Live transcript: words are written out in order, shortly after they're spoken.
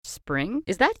Spring?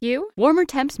 Is that you? Warmer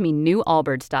temps mean new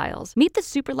Allbirds styles. Meet the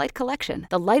Superlight Collection,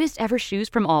 the lightest ever shoes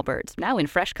from Allbirds, now in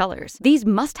fresh colors. These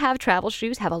must-have travel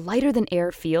shoes have a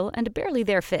lighter-than-air feel and a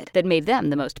barely-there fit that made them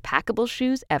the most packable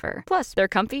shoes ever. Plus, they're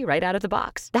comfy right out of the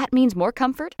box. That means more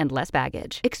comfort and less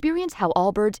baggage. Experience how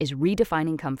Allbirds is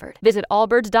redefining comfort. Visit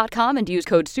allbirds.com and use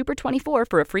code SUPER24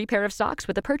 for a free pair of socks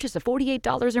with a purchase of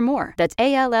 $48 or more. That's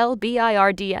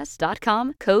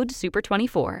ALLBIRDS.com, code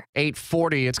SUPER24.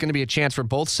 8:40, it's going to be a chance for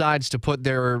both sides to put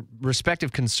their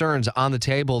respective concerns on the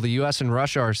table. The U.S. and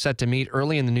Russia are set to meet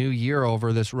early in the new year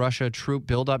over this Russia troop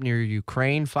buildup near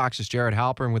Ukraine. Fox's Jared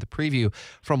Halpern with a preview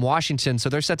from Washington. So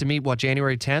they're set to meet,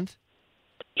 January 10th?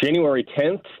 January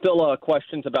 10th. Still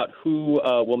questions about who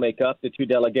will make up the two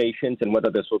delegations and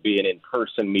whether this will be an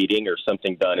in-person meeting or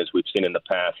something done, as we've seen in the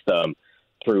past,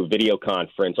 through video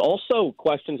conference. Also,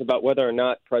 questions about whether or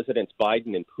not Presidents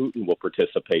Biden and Putin will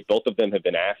participate. Both of them have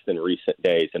been asked in recent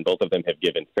days, and both of them have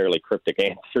given fairly cryptic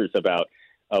answers about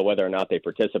whether or not they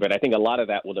participate. I think a lot of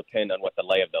that will depend on what the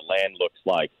lay of the land looks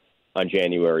like on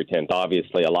January 10th.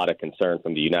 Obviously, a lot of concern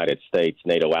from the United States,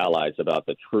 NATO allies, about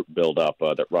the troop buildup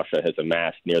that Russia has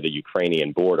amassed near the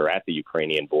Ukrainian border, at the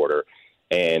Ukrainian border.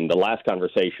 And the last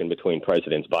conversation between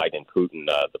Presidents Biden and Putin,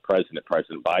 President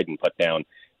Biden, put down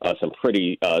some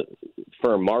pretty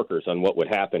firm markers on what would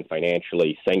happen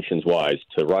financially, sanctions-wise,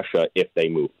 to Russia if they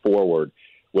move forward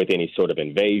with any sort of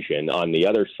invasion. On the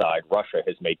other side, Russia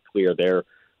has made clear their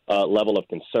level of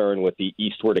concern with the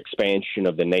eastward expansion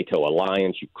of the NATO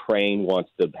alliance. Ukraine wants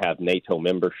to have NATO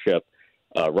membership.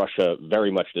 Russia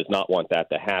very much does not want that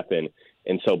to happen.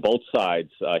 And so both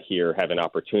sides here have an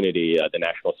opportunity. The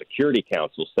National Security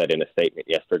Council said in a statement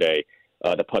yesterday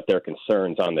to put their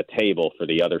concerns on the table for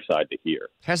the other side to hear.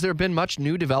 Has there been much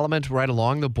new development right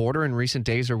along the border in recent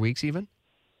days or weeks even?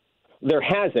 There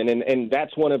hasn't, and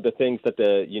that's one of the things that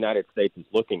the United States is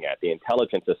looking at. The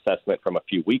intelligence assessment from a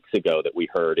few weeks ago that we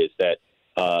heard is that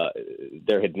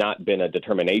there had not been a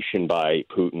determination by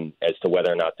Putin as to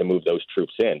whether or not to move those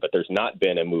troops in, but there's not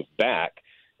been a move back,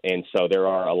 and so there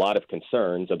are a lot of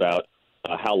concerns about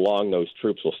how long those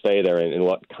troops will stay there and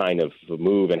what kind of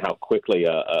move and how quickly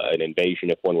an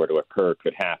invasion, if one were to occur,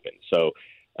 could happen. So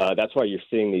that's why you're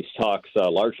seeing these talks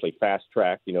largely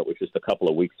fast-tracked. It was just a couple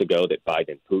of weeks ago that Biden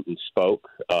and Putin spoke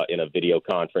in a video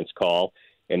conference call,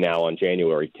 and now on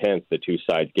January 10th, the two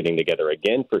sides getting together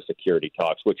again for security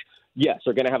talks, which, yes,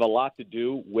 are going to have a lot to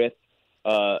do with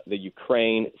the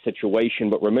Ukraine situation.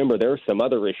 But remember, there are some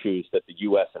other issues that the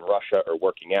U.S. and Russia are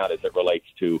working out as it relates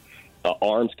to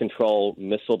arms control,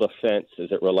 missile defense,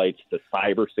 as it relates to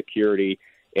cybersecurity,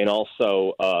 and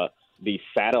also the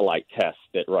satellite tests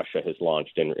that Russia has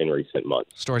launched in recent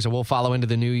months. Stories that we'll follow into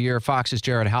the new year. Fox's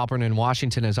Jared Halpern in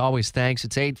Washington. As always, thanks.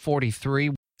 It's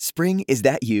 8:43. Spring, is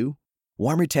that you?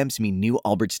 Warmer temps mean new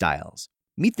Allbirds styles.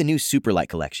 Meet the new Superlight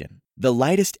Collection, the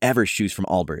lightest ever shoes from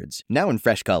Allbirds, now in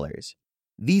fresh colors.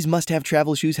 These must-have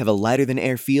travel shoes have a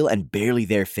lighter-than-air feel and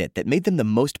barely-there fit that made them the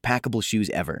most packable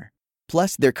shoes ever.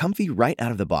 Plus, they're comfy right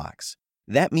out of the box.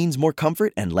 That means more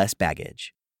comfort and less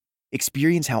baggage.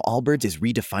 Experience how Allbirds is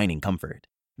redefining comfort.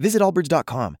 Visit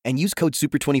allbirds.com and use code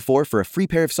SUPER24 for a free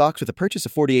pair of socks with a purchase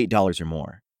of $48 or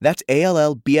more. That's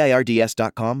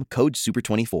ALLBIRDS.com, code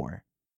SUPER24.